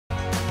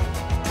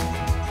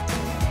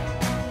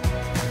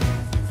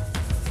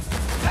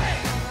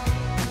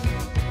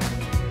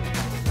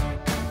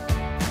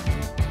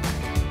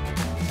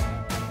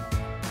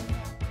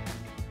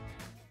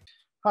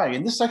Hi,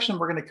 in this section,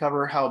 we're going to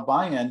cover how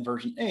BIAN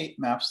version 8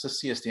 maps to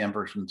CSDM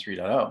version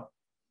 3.0. A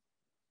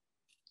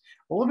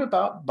little bit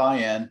about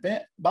BIAN.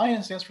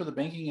 BIAN stands for the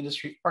Banking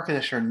Industry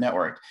Architecture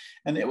Network,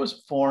 and it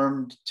was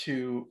formed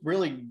to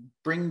really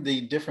bring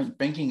the different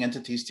banking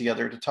entities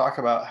together to talk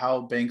about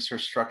how banks are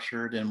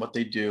structured and what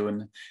they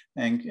do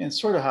and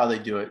sort of how they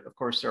do it. Of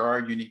course, there are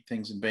unique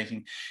things in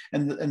banking.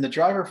 And the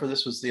driver for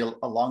this was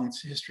a long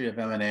history of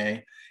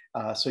M&A.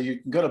 So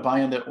you can go to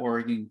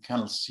BIAN.org and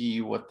kind of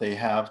see what they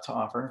have to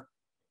offer.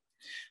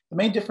 The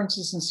main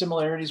differences and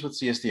similarities with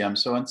CSDM.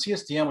 So in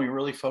CSDM, we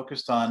really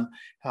focused on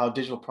how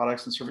digital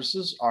products and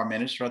services are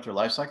managed throughout their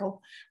lifecycle,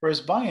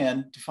 whereas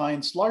BIAN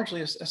defines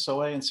largely a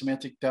SOA and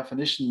semantic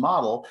definition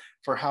model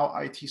for how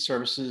IT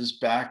services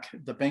back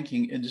the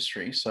banking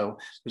industry. So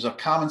there's a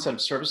common set of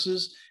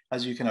services.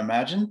 As you can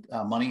imagine,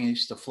 money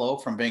needs to flow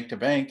from bank to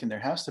bank, and there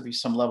has to be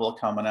some level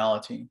of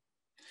commonality.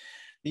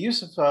 The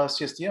use of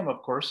CSDM,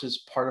 of course,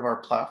 is part of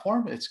our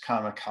platform. It's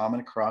kind of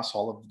common across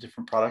all of the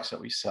different products that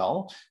we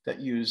sell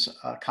that use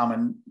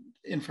common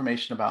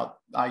information about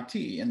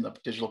IT and the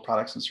digital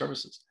products and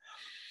services.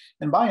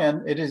 And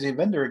BIAN, it is a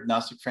vendor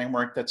agnostic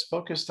framework that's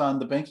focused on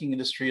the banking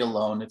industry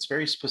alone. It's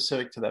very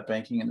specific to that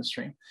banking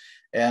industry.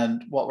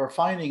 And what we're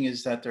finding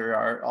is that there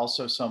are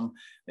also some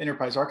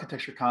enterprise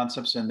architecture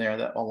concepts in there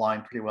that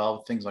align pretty well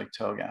with things like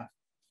TOGAF.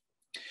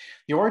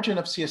 The origin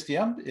of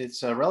CSDM,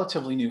 it's a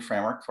relatively new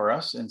framework for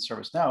us in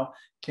ServiceNow,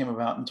 came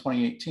about in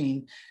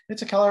 2018.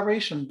 It's a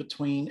collaboration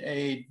between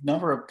a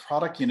number of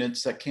product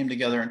units that came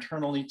together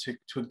internally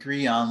to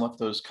agree on what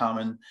those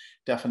common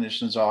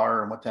definitions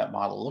are and what that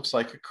model looks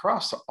like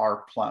across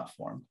our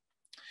platform.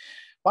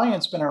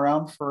 BIAN's been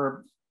around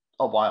for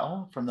a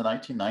while, from the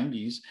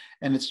 1990s,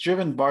 and it's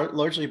driven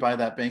largely by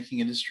that banking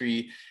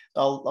industry.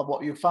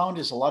 What you found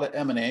is a lot of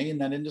M&A in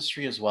that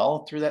industry as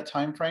well through that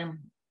time frame.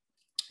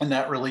 And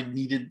that really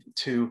needed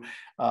to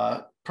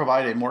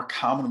provide a more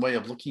common way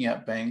of looking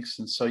at banks.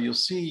 And so you'll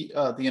see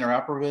the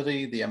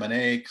interoperability, the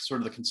M&A, sort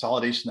of the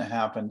consolidation that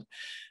happened.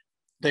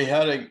 They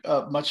had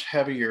a much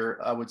heavier,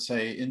 I would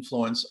say,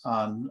 influence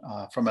on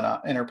from an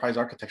enterprise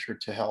architecture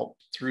to help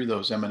through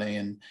those M&A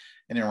and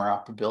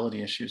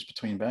interoperability issues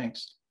between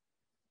banks.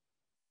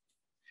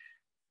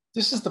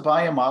 This is the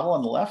BIAN model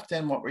on the left,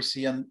 and what we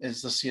see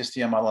is the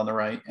CSDM model on the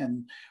right.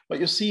 And what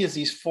you'll see is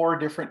these four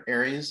different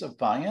areas of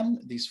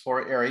BIAN. These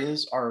four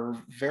areas are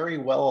very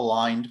well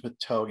aligned with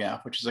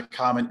TOGAF, which is a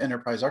common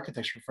enterprise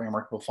architecture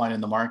framework we'll find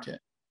in the market.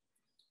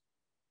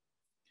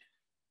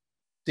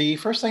 The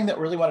first thing that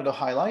we really wanted to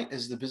highlight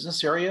is the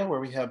business area,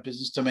 where we have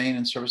business domain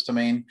and service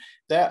domain.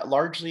 That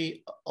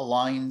largely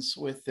aligns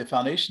with the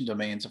foundation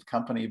domains of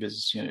company,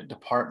 business unit,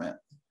 department.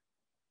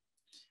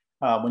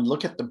 When you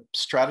look at the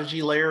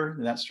strategy layer,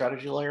 that's kind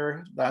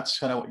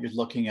of what you're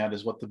looking at,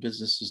 is what the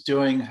business is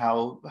doing,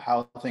 how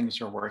things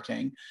are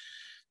working,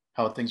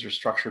 how things are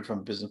structured from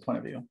a business point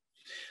of view.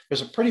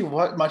 There's a pretty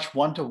much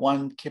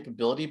one-to-one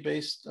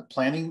capability-based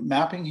planning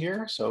mapping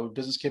here. So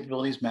business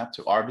capabilities map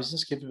to our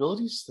business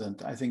capabilities.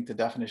 And I think the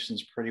definition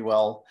is pretty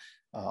well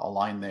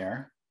aligned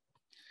there.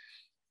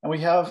 And we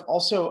have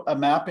also a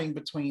mapping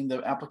between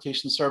the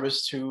application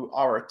service to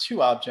our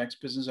two objects,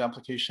 business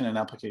application and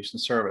application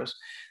service.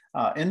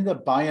 In the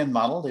BIAN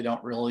model, they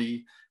don't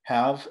really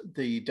have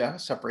the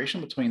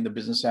separation between the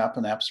business app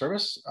and app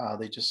service.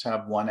 They just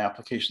have one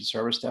application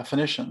service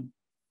definition.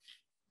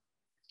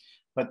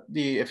 But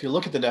if you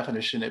look at the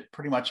definition, it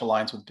pretty much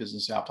aligns with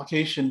business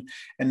application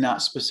and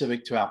not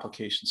specific to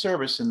application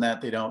service, in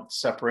that they don't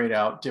separate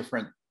out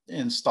different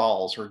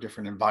installs or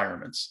different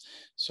environments.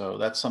 So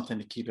that's something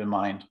to keep in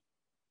mind.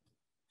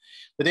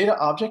 The data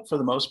object, for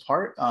the most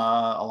part,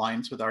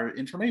 aligns with our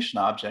information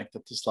object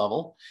at this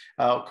level.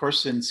 Of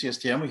course, in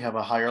CSDM, we have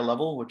a higher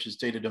level, which is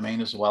data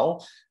domain as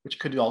well, which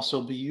could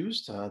also be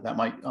used. That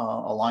might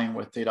align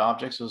with data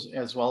objects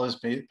as well as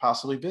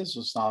possibly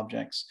business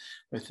objects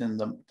within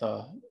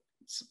the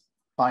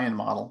BIAN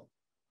model.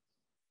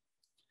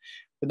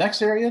 The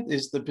next area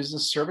is the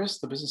business service.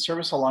 The business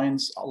service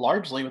aligns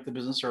largely with the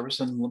business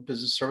service and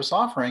business service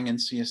offering in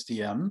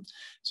CSDM.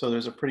 So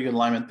there's a pretty good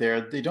alignment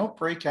there. They don't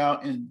break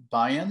out in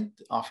BIAN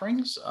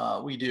offerings.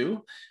 We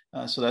do.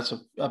 So that's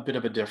a bit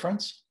of a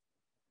difference.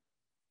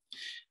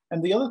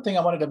 And the other thing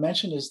I wanted to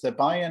mention is that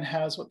BIAN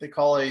has what they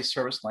call a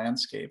service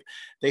landscape.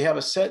 They have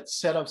a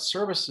set of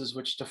services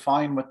which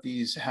define what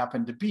these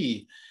happen to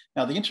be.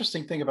 Now, the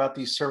interesting thing about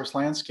these service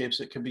landscapes,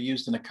 it can be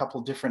used in a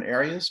couple different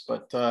areas,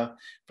 but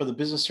for the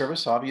business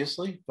service,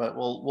 obviously, but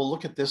we'll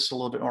look at this a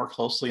little bit more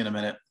closely in a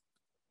minute.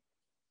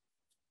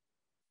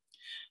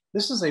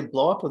 This is a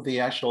blow up of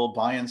the actual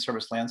BIAN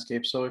service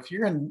landscape. So if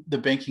you're in the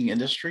banking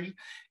industry,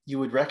 you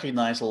would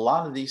recognize a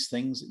lot of these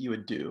things that you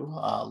would do: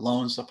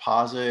 loans,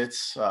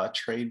 deposits,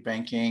 trade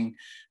banking,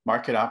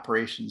 market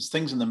operations,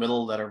 things in the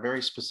middle that are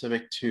very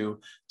specific to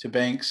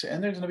banks.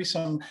 And there's going to be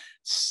some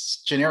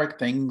generic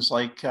things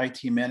like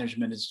IT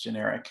management is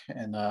generic,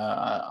 and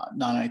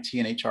non-IT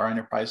and HR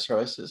enterprise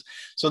services.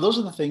 So those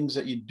are the things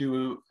that you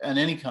do in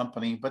any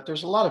company, but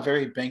there's a lot of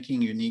very banking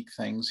unique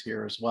things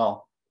here as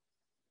well.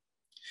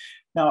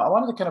 Now, I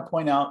wanted to kind of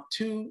point out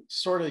two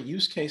sort of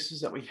use cases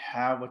that we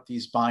have with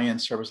these BIAN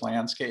service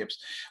landscapes.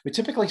 We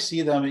typically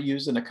see them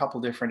used in a couple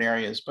different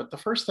areas, but the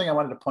first thing I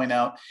wanted to point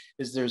out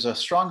is there's a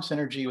strong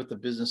synergy with the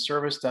business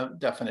service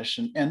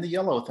definition and the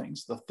yellow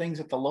things, the things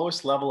at the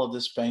lowest level of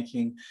this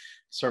banking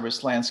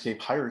service landscape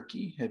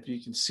hierarchy. If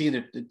you can see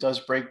that it does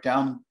break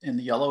down in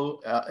the yellow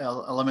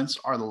elements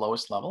are the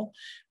lowest level,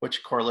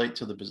 which correlate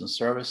to the business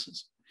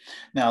services.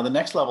 Now, the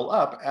next level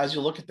up, as you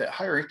look at that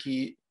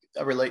hierarchy,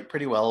 relate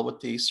pretty well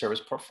with the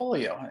service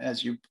portfolio.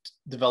 As you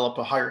develop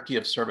a hierarchy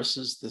of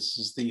services, this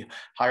is the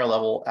higher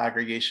level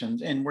aggregation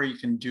and where you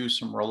can do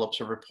some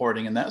roll-ups of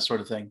reporting and that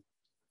sort of thing.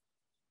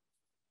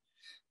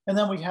 And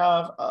then we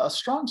have a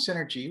strong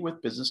synergy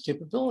with business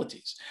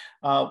capabilities.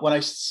 When I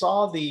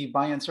saw the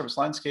BIAN service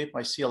landscape,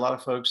 I see a lot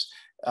of folks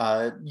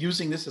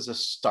using this as a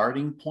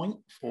starting point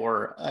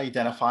for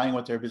identifying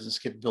what their business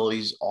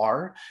capabilities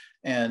are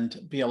and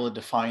be able to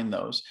define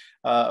those.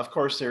 Of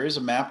course, there is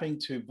a mapping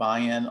to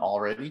BIAN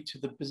already to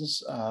the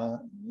business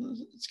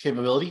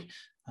capability,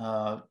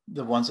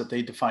 the ones that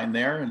they define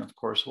there, and of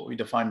course what we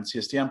define in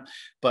CSDM,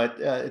 but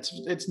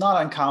it's not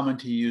uncommon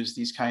to use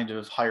these kind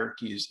of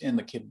hierarchies in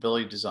the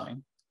capability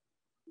design.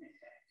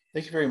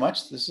 Thank you very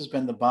much. This has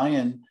been the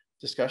BIAN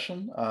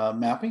discussion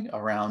mapping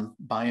around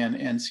BIAN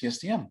and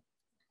CSDM.